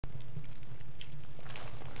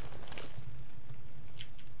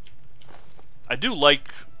I do like...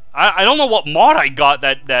 I don't know what mod I got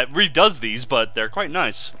that redoes these, but they're quite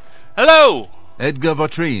nice. Hello! Edgar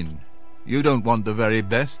Vautrin, you don't want the very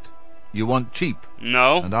best. You want cheap.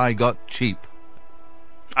 No. And I got cheap.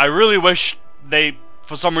 I really wish they...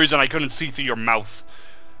 For some reason I couldn't see through your mouth.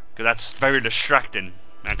 Because that's very distracting,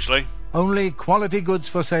 actually. Only quality goods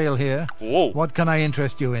for sale here. Whoa. What can I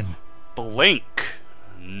interest you in? Blink.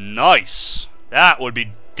 Nice. That would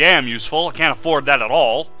be damn useful. I can't afford that at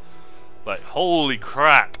all. But holy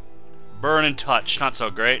crap. Burn and touch, not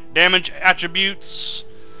so great. Damage attributes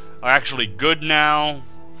are actually good now.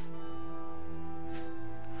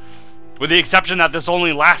 With the exception that this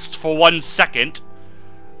only lasts for 1 second.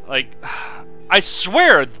 Like, I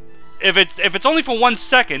swear, if it's only for 1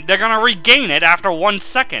 second, they're gonna regain it after 1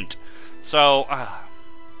 second. So,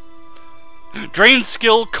 drain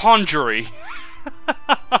skill conjury.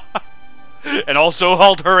 And also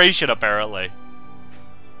alteration, apparently.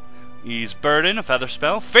 Ease burden, a feather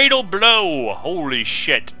spell. Fatal blow! Holy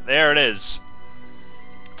shit, there it is.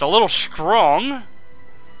 It's a little strong.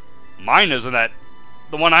 Mine isn't that...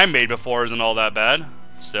 The one I made before isn't all that bad.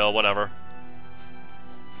 Still, whatever.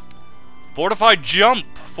 Fortified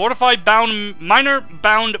jump. Fortified bound... Minor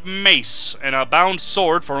bound mace. And a bound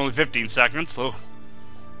sword for only 15 seconds. Ugh.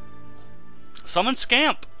 Summon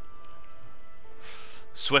scamp.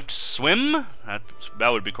 Swift swim. That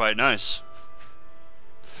would be quite nice.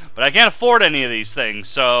 But I can't afford any of these things,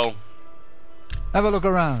 so... Have a look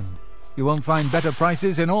around. You won't find better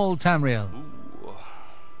prices in all Tamriel. Ooh.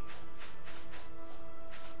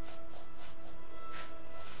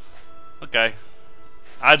 Okay.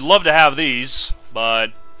 I'd love to have these, but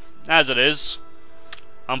as it is,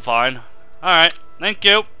 I'm fine. Alright, thank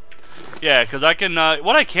you. Yeah, because I can,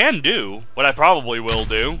 what I can do, what I probably will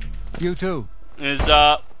do... You too. ...is,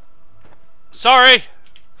 Sorry!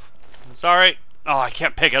 Sorry. Oh, I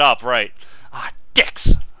can't pick it up, right. Ah,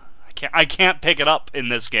 dicks! I can't pick it up in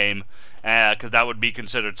this game, because that would be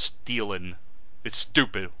considered stealing. It's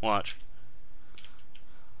stupid. Watch.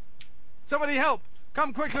 Somebody help!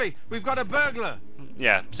 Come quickly! We've got a burglar!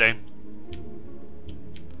 Yeah, same.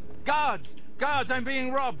 Guards! Guards, I'm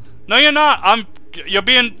being robbed! No, you're not! You're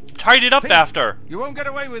being tidied up Thief. after! You won't get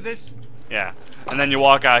away with this! Yeah. And then you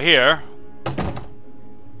walk out here.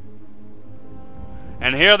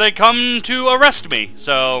 And here they come to arrest me.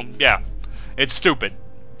 So, yeah. It's stupid.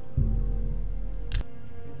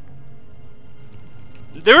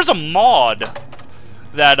 There's a mod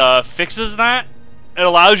that fixes that. It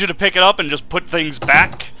allows you to pick it up and just put things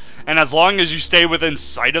back. And as long as you stay within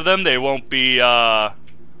sight of them, they won't be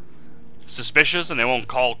suspicious and they won't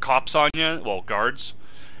call cops on you. Well, guards.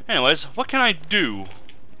 Anyways, what can I do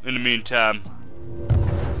in the meantime?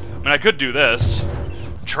 I mean, I could do this.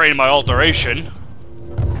 Train my alteration.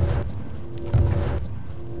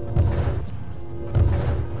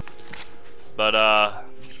 But,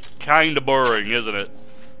 kinda boring, isn't it?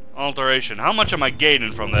 Alteration. How much am I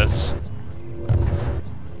gaining from this?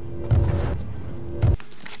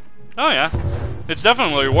 Oh, yeah. It's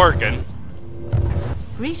definitely working.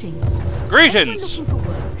 Greetings. Greetings! Anyone looking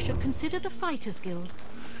for work should consider the Fighters Guild.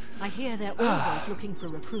 I hear they're always looking for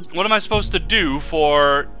recruits. What am I supposed to do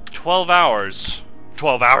for 12 hours?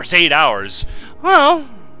 12 hours? 8 hours? Well...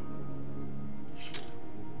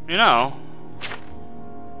 You know...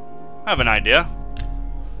 I have an idea.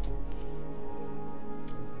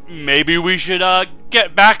 Maybe we should,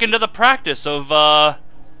 get back into the practice of,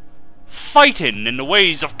 fighting in the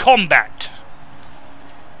ways of combat.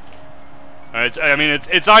 I mean,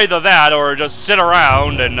 it's either that or just sit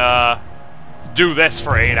around and, do this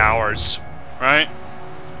for 8 hours, right?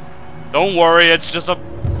 Don't worry, it's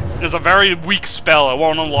a very weak spell. It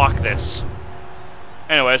won't unlock this.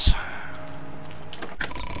 Anyways.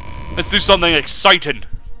 Let's do something exciting.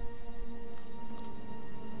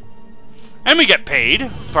 And we get paid,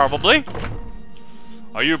 probably.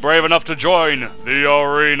 Are you brave enough to join the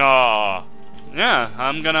arena? Yeah,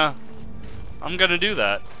 I'm gonna do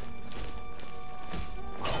that.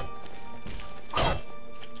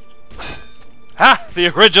 Ha! The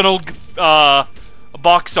original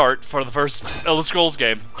box art for the first Elder Scrolls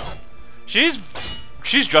game. She's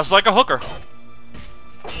dressed like a hooker.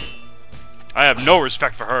 I have no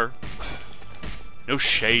respect for her. No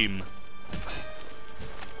shame.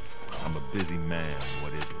 I'm a busy man.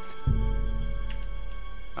 What is it?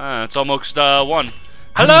 It's almost 1. I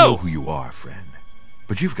Hello! know who you are, friend.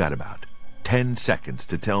 But you've got about 10 seconds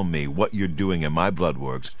to tell me what you're doing in my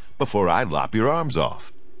bloodworks before I lop your arms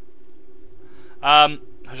off. I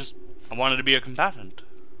wanted to be a combatant.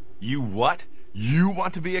 You what? You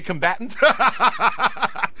want to be a combatant?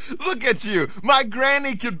 Look at you! My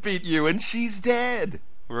granny could beat you, and she's dead.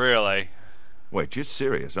 Really? Wait, you're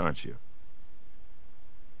serious, aren't you?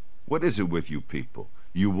 What is it with you people?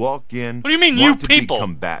 You walk in, What do you mean, you want to people? be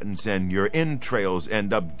combatants, and your entrails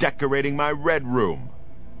end up decorating my red room.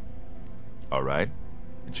 All right,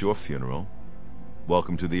 it's your funeral.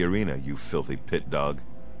 Welcome to the arena, you filthy pit dog.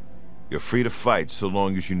 You're free to fight so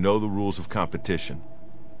long as you know the rules of competition.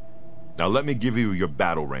 Now let me give you your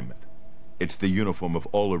battle raiment. It's the uniform of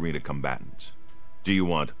all arena combatants. Do you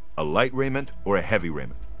want a light raiment or a heavy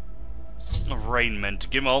raiment? A raiment.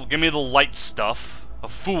 Give me the light stuff. A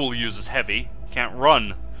fool uses heavy. Can't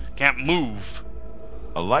run. Can't move.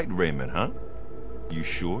 A light raiment, huh? You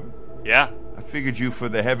sure? Yeah. I figured you for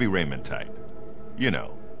the heavy raiment type. You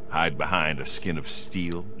know, hide behind a skin of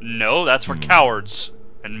steel. No, that's for cowards.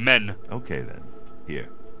 And men. Okay then. Here.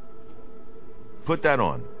 Put that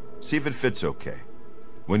on. See if it fits okay.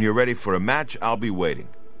 When you're ready for a match, I'll be waiting.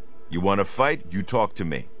 You want to fight, you talk to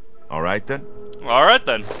me. All right then? All right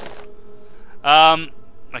then. I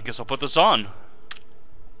guess I'll put this on.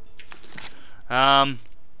 Oh.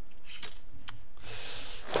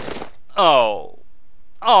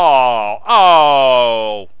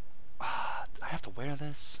 I have to wear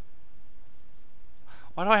this?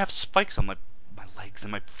 Why do I have spikes on my legs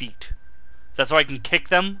and my feet? Is that so I can kick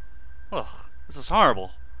them? Ugh, this is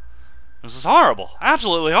horrible. This is horrible.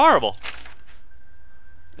 Absolutely horrible.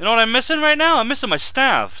 You know what I'm missing right now? I'm missing my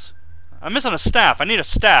staffs. I'm missing a staff. I need a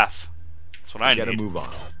staff. That's what I need. Gotta move on.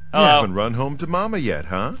 Hello. You haven't run home to Mama yet,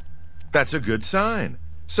 huh? That's a good sign.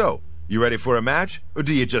 So, you ready for a match, or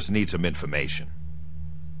do you just need some information?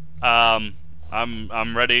 I'm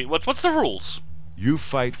ready. What's the rules? You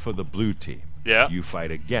fight for the blue team. Yeah. You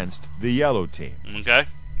fight against the yellow team. Okay.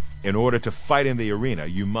 In order to fight in the arena,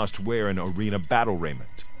 you must wear an arena battle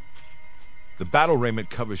raiment. The battle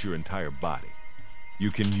raiment covers your entire body.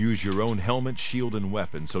 You can use your own helmet, shield, and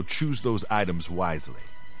weapon, so choose those items wisely.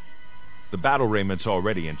 The battle raiment's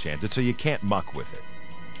already enchanted, so you can't muck with it.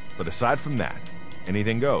 But aside from that,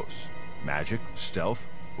 anything goes. Magic, stealth,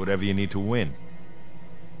 whatever you need to win.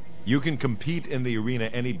 You can compete in the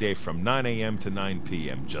arena any day from 9 a.m. to 9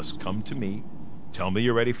 p.m. Just come to me, tell me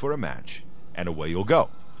you're ready for a match, and away you'll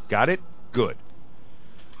go. Got it? Good.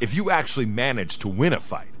 If you actually manage to win a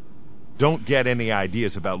fight, don't get any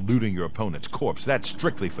ideas about looting your opponent's corpse. That's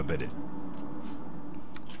strictly forbidden.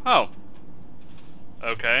 Oh.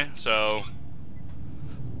 Okay, so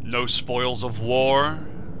no spoils of war.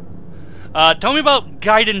 Tell me about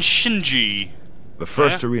Gaiden Shinji. The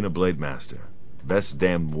first arena blade master. Best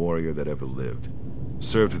damned warrior that ever lived.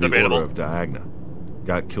 Served the Debatable. Order of Diagna.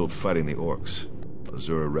 Got killed fighting the orcs.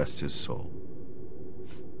 Azura rest his soul.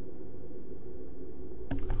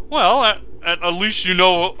 Well, at least you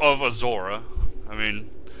know of Azora. I mean,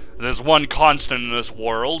 there's one constant in this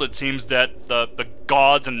world. It seems that the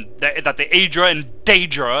gods and that the Aedra and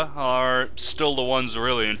Daedra are still the ones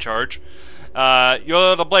really in charge.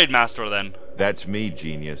 You're the Blade Master then. That's me,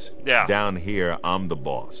 genius. Yeah. Down here, I'm the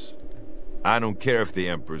boss. I don't care if the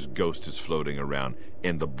Emperor's ghost is floating around.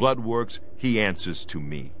 In the Bloodworks, he answers to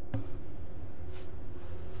me.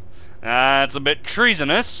 That's a bit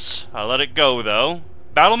treasonous. I'll let it go, though.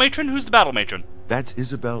 Battle Matron? Who's the Battle Matron? That's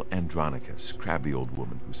Isabel Andronicus, crabby old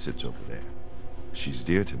woman who sits over there. She's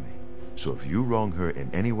dear to me, so if you wrong her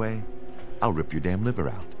in any way, I'll rip your damn liver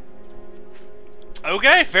out.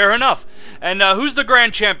 Okay, fair enough. And who's the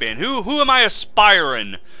Grand Champion? Who am I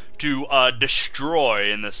aspiring to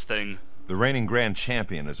destroy in this thing? The reigning Grand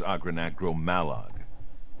Champion is Agranagro Malog.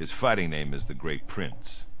 His fighting name is the Great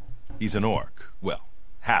Prince. He's an orc. Well,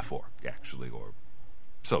 half-orc, actually, or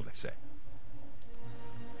so they say.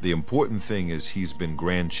 The important thing is he's been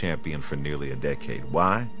Grand Champion for nearly a decade.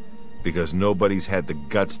 Why? Because nobody's had the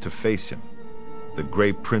guts to face him. The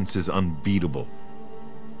Great Prince is unbeatable.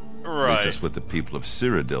 At least that's what the people of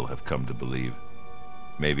Cyrodiil have come to believe.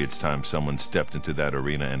 Maybe it's time someone stepped into that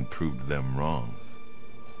arena and proved them wrong.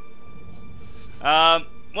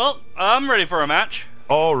 Well, I'm ready for a match.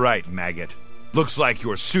 All right, maggot. Looks like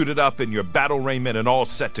you're suited up in your battle raiment and all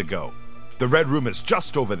set to go. The Red Room is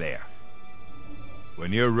just over there.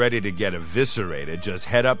 When you're ready to get eviscerated, just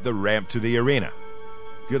head up the ramp to the arena.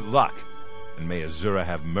 Good luck, and may Azura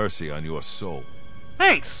have mercy on your soul.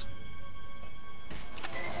 Thanks.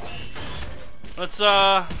 Let's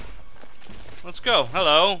go.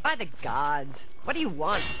 Hello. By the gods. What do you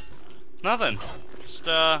want? Nothing. Just,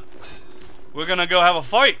 we're gonna go have a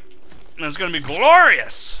fight. And it's gonna be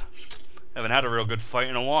glorious. Haven't had a real good fight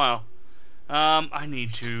in a while. I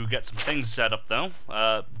need to get some things set up, though.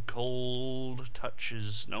 Cold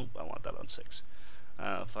touches. Nope, I want that on 6.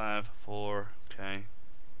 5, 4, okay.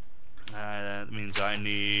 That means I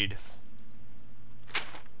need...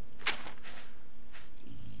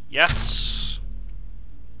 Yes!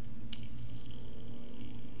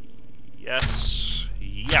 Yes.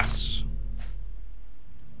 Yes.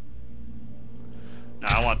 No,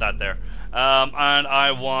 I want that there. And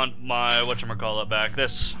I want my whatchamacallit back.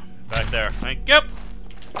 This. Back there. Thank you.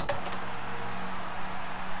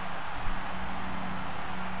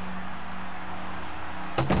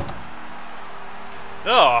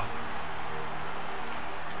 Oh.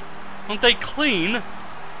 Aren't they clean?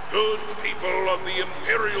 Good people of the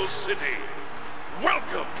Imperial City,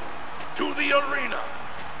 welcome to the arena.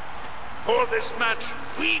 For this match,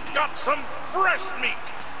 we've got some fresh meat,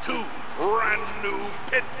 2 brand new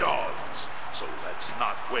pit dogs. So let's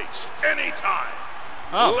not waste any time.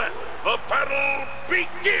 Oh. Let the battle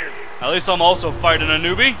begin. At least I'm also fighting a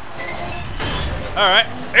newbie. Alright.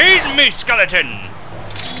 Aid me, skeleton!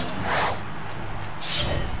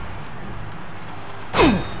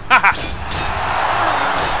 Haha!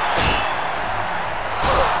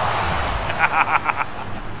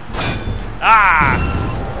 Ah!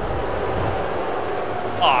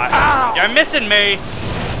 Aw, you're missing me!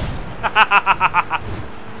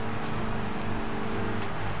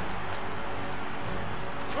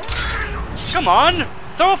 Come on!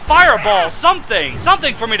 Throw a fireball! Something!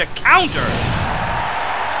 Something for me to counter!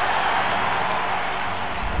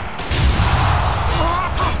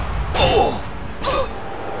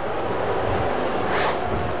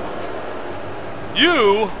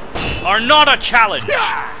 You are not a challenge!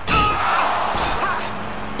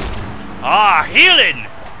 Ah, healing!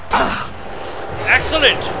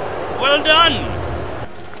 Excellent! Well done!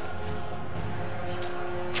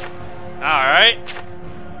 Alright.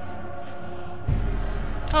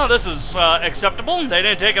 Oh, this is acceptable. They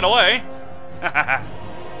didn't take it away.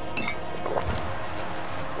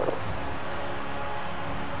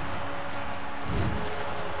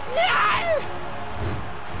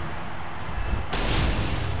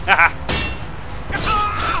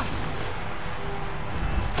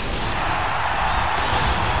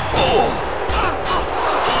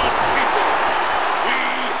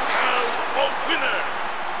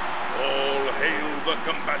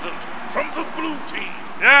 Combatant from the blue team.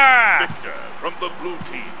 Yeah! Victor from the blue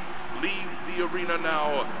team. Leave the arena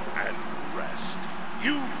now and rest.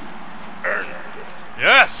 You earned it.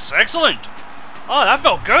 Yes, excellent. Oh, that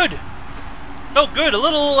felt good. Felt good. A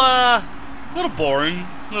little boring.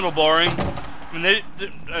 A little boring. I mean,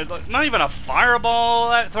 not even a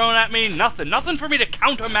fireball thrown at me. Nothing. Nothing for me to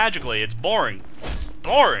counter magically. It's boring.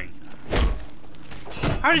 Boring.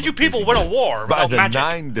 How did you people win a war By without the magic?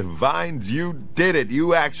 9 divines, you did it.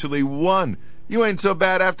 You actually won. You ain't so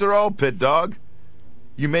bad after all, pit dog.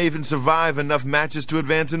 You may even survive enough matches to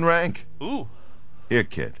advance in rank. Ooh. Here,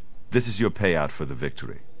 kid. This is your payout for the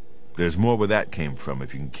victory. There's more where that came from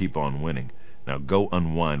if you can keep on winning. Now go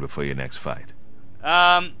unwind before your next fight.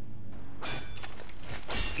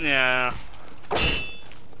 Yeah.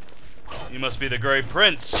 You must be the Great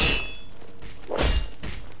Prince.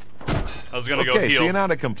 I was gonna go Okay, heal. so you're not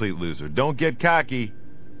a complete loser. Don't get cocky.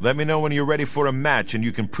 Let me know when you're ready for a match and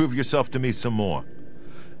you can prove yourself to me some more.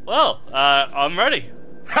 Well, I'm ready.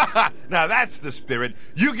 Now that's the spirit.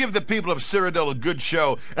 You give the people of Cyrodiil a good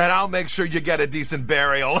show, and I'll make sure you get a decent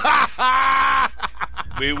burial.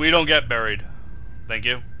 We don't get buried. Thank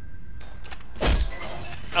you.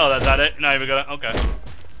 Oh, that's that it? Not even gonna... Okay.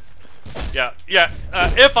 Yeah.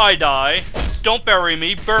 If I die, don't bury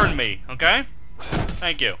me, burn me, okay?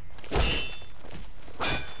 Thank you.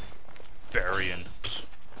 Burying.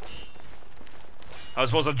 I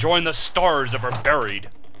was supposed to join the stars if we're buried.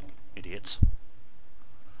 Idiots.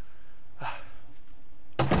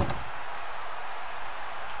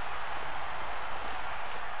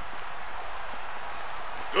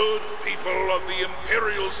 Good people of the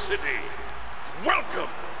Imperial City, welcome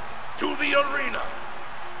to the arena.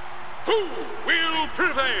 Who will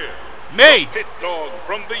prevail? Me! The pit dog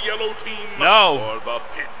from the yellow team? No. Or the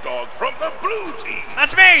pit dog from the blue team?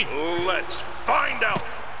 That's me! Let's find out.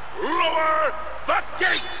 Lower the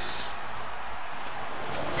gates!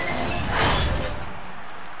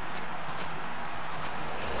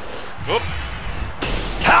 Whoop.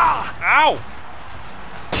 Ow!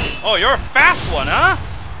 Oh, you're a fast one, huh?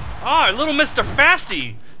 Oh, little Mr.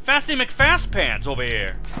 Fasty. Fasty McFastpants over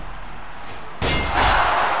here.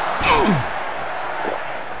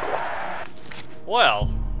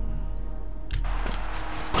 Well.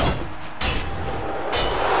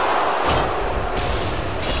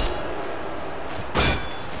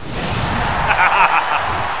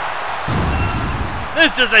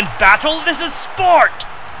 This isn't battle, this is sport!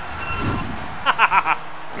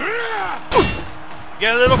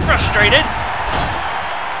 Get a little frustrated.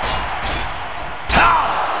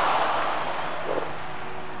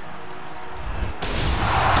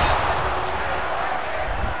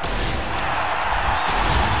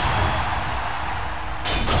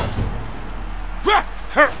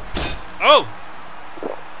 Whoa!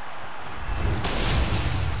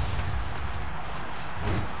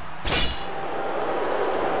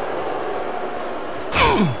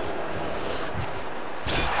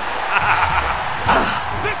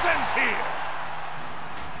 This ends here.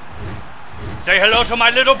 Say hello to my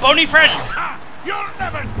little bony friend. You'll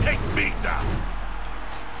never take me down.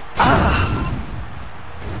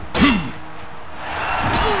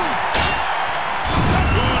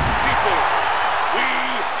 Good people, we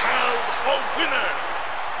have a winner.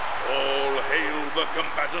 All hail the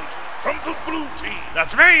combatant from the blue team.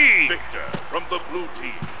 That's me. Victor from the blue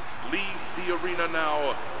team. Leave the arena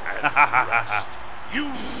now and rest. You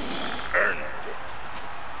earned it.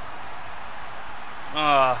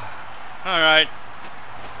 Alright.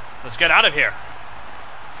 Let's get out of here.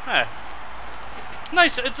 Hey.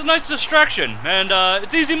 Nice, it's a nice distraction, and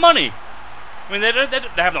it's easy money. I mean, they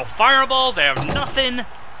have no fireballs, they have nothing.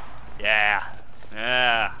 Yeah.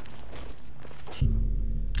 Yeah.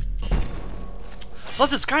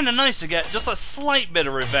 Plus, it's kind of nice to get just a slight bit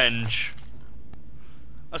of revenge.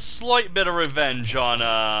 A slight bit of revenge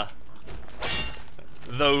on,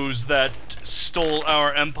 those that stole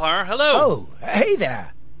our empire. Hello! Oh, hey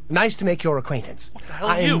there. Nice to make your acquaintance. What the hell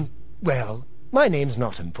are you? Well, my name's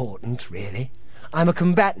not important, really. I'm a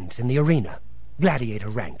combatant in the arena. Gladiator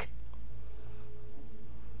rank.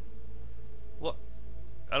 What?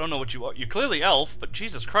 I don't know what you are. You're clearly elf, but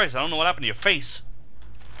Jesus Christ, I don't know what happened to your face.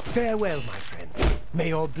 Farewell, my friend. May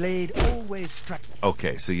your blade always strike...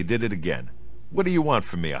 Okay, so you did it again. What do you want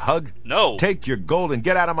from me, a hug? No. Take your gold and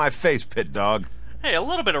get out of my face, pit dog. Hey, a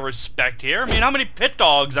little bit of respect here. I mean, how many pit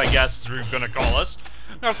dogs, I guess, you're gonna call us?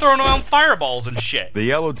 They're throwing around fireballs and shit. The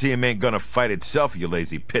yellow team ain't gonna fight itself, you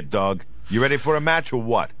lazy pit dog. You ready for a match or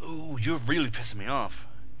what? Ooh, you're really pissing me off.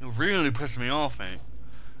 You're really pissing me off, mate.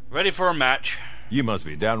 Ready for a match. You must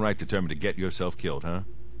be downright determined to get yourself killed, huh?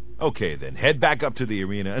 Okay, then, head back up to the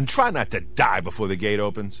arena and try not to die before the gate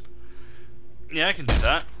opens. Yeah, I can do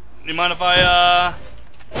that. You mind if I,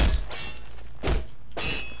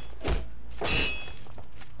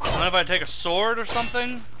 mind if I take a sword or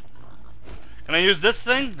something? Can I use this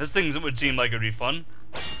thing? This thing would seem like it would be fun.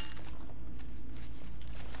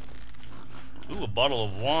 Ooh, a bottle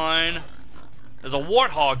of wine. There's a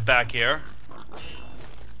warthog back here.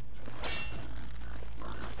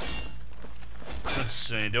 Let's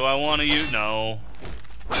see, do I want to use... No.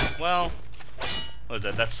 Well, what is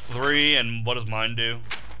that? That's 3, and what does mine do?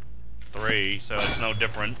 3, so it's no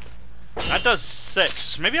different. That does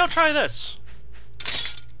 6. Maybe I'll try this.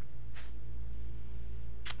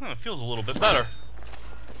 Oh, it feels a little bit better.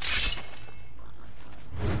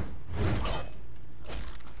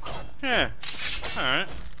 Yeah. Alright.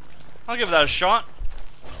 I'll give that a shot.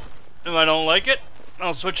 If I don't like it,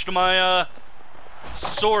 I'll switch to my,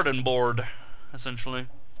 sword and board, essentially.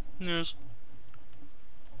 Yes.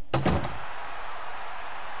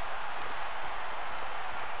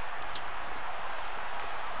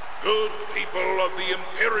 Good people of the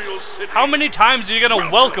Imperial City. How many times are you gonna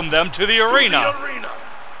welcome them to the arena?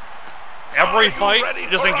 Every fight,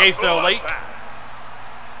 just in case they're late?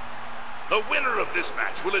 The winner of this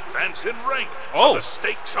match will advance in rank, Oh. so the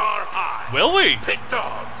stakes are high. Will we? Pit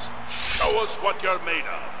dogs, show us what you're made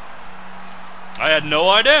of. I had no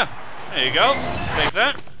idea. There you go. Take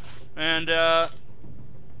that. And,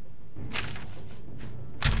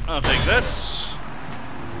 I'll take this.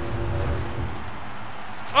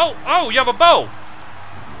 Oh, you have a bow.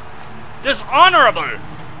 Dishonorable.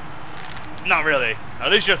 Not really. At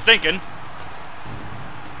least you're thinking.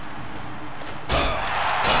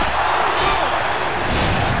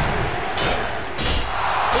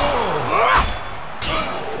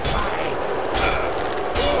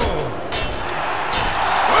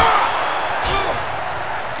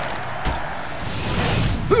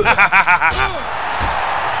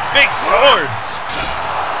 Big swords!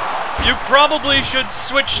 You probably should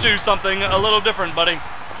switch to something a little different, buddy.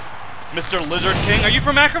 Mr. Lizard King, are you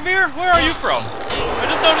from Acrovere? Where are you from? I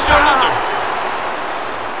just noticed you're a lizard.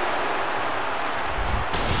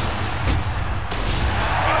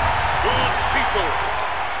 Good people,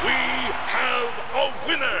 we have a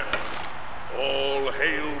winner. All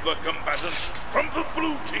hail the combatants from the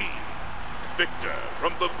blue team. Victor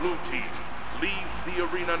from the blue team. Leave the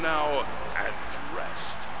arena now and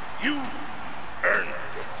rest. You earned it.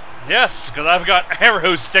 Yes, because I've got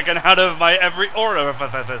arrows sticking out of my every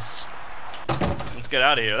orifice. Let's get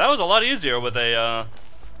out of here. That was a lot easier with a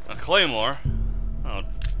claymore. Oh,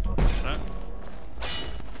 that.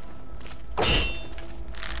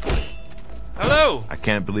 Hello. I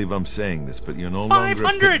can't believe I'm saying this, but you're no longer a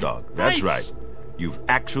 500! pit dog. That's Nice. right. You've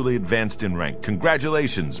actually advanced in rank.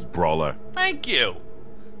 Congratulations, brawler. Thank you.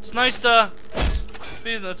 It's nice to...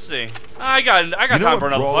 Let's see. I got You know time what for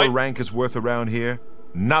another brawler fight. rank is worth around here?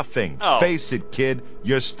 Nothing. Oh. Face it, kid.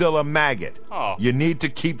 You're still a maggot. Oh. You need to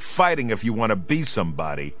keep fighting if you want to be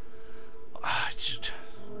somebody. I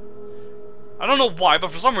don't know why, but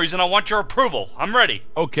for some reason I want your approval. I'm ready.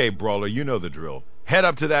 Okay, Brawler, you know the drill. Head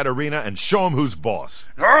up to that arena and show him who's boss.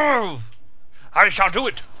 I shall do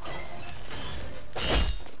it.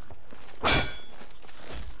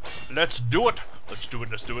 Let's do it. Let's do it.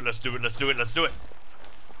 Let's do it. Let's do it. Let's do it. Let's do it.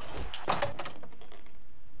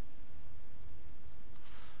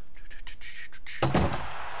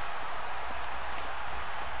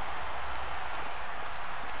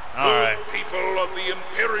 All right. People of the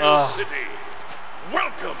Imperial City,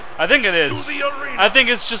 welcome. I think it is. To the arena. I think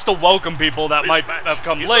it's just to welcome people that This might match have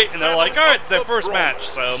come is late, a and they're like, battle all right, it's their of first the match,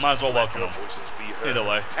 so brawlers. might as well welcome Let them. your voices be heard Either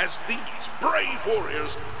way. as these brave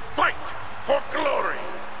warriors fight for glory.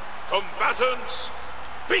 Combatants,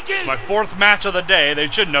 begin. It's my 4th match of the day. They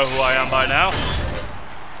should know who I am by now.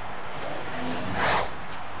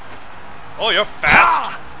 Oh, you're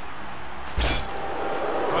fast.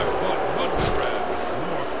 I fought wood crabs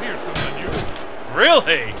more fearsome than you.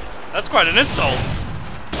 Really? That's quite an insult.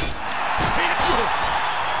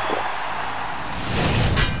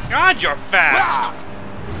 God, you're fast.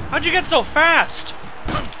 How'd you get so fast?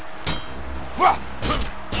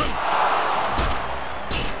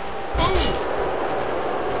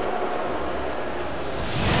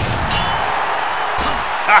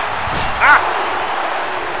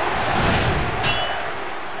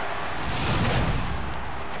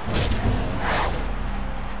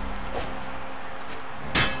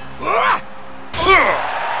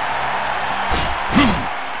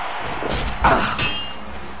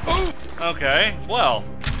 Okay, well.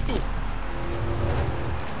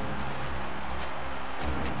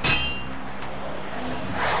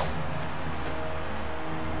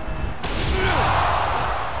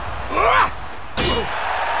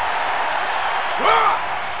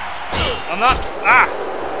 I'm not. Ah!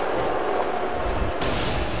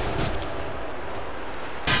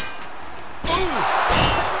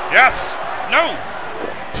 Yes! No!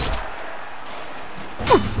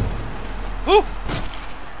 Whew!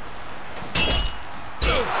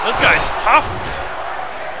 This guy's tough.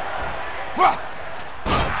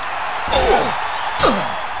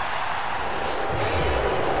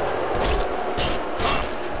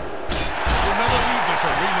 You'll never leave this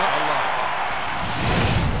arena alive.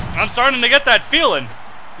 I'm starting to get that feeling.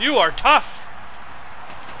 You are tough.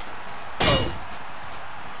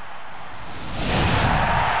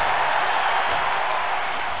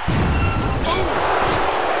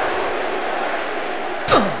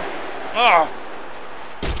 Oh.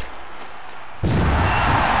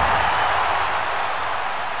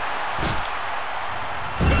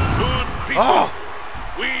 Good people, Oh.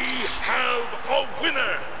 we have a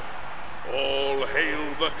winner. All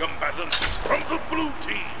hail the combatants from the blue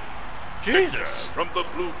team. Jesus. From the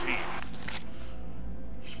blue team.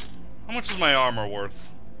 How much is my armor worth?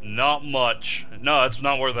 Not much. No, it's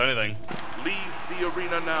not worth anything. Leave the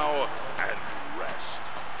arena now and rest.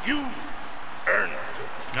 You earned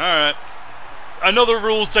it. Alright. I know the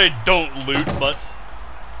rules say don't loot, but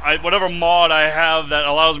whatever mod I have that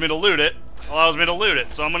allows me to loot it,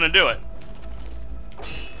 so I'm gonna do it.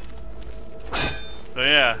 So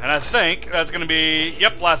yeah, and I think that's gonna be,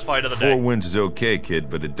 yep, last fight of the 4 day. wins is okay, kid,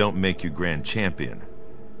 but it don't make you grand champion.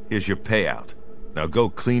 Here's your payout. Now go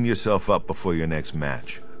clean yourself up before your next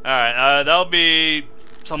match. Alright, that'll be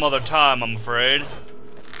some other time, I'm afraid.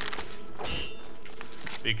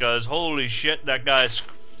 Because holy shit, that guy's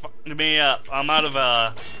fucked me up. I'm out of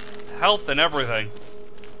health and everything.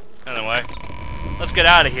 Anyway, let's get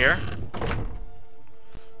out of here.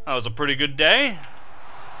 That was a pretty good day.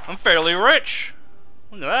 I'm fairly rich.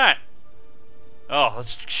 Look at that. Oh,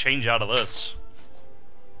 let's change out of this.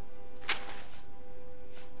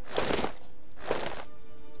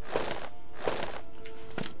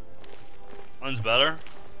 One's better.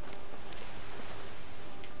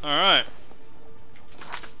 Alright.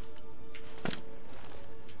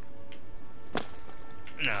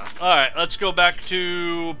 No. Alright, let's go back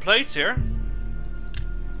to place here.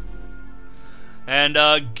 And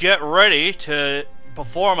get ready to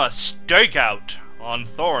perform a stakeout on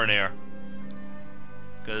Thorinir.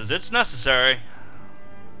 Because it's necessary.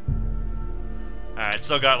 Alright,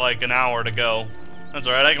 still got like an hour to go. That's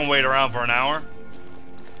alright, I can wait around for an hour.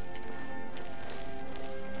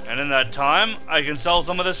 And in that time, I can sell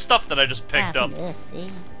some of this stuff that I just picked up.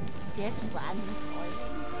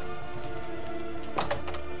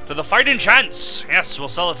 To the Fighting Chance! Yes, we'll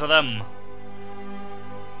sell it to them.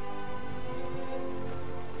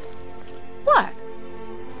 What?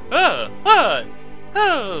 May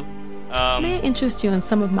I interest you in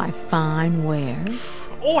some of my fine wares?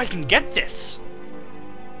 Oh, I can get this.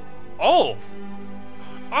 Oh,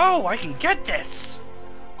 I can get this.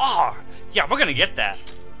 Oh, yeah, we're gonna get that.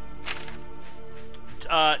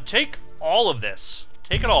 Take all of this.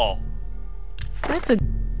 Take it all. That's a.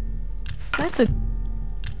 I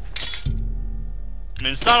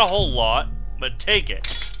mean, it's not a whole lot, but take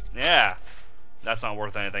it. Yeah, that's not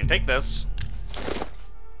worth anything. Take this.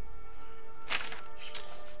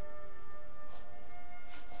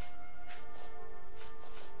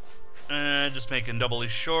 Just making doubly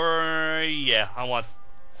sure. Yeah, I want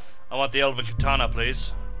the elven katana,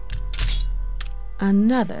 please.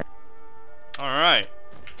 Another. All right.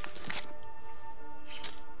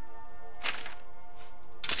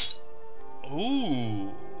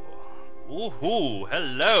 Ooh. Ooh,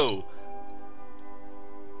 hello.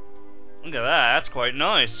 Look at that. That's quite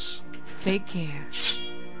nice. Take care.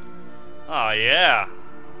 Oh yeah.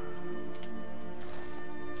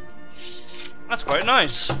 That's quite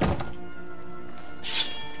nice.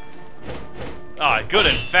 Ah, good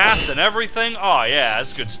and fast and everything. Oh yeah,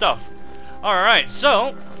 that's good stuff. Alright,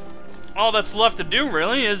 so all that's left to do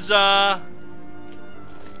really is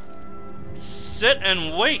sit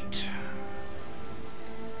and wait.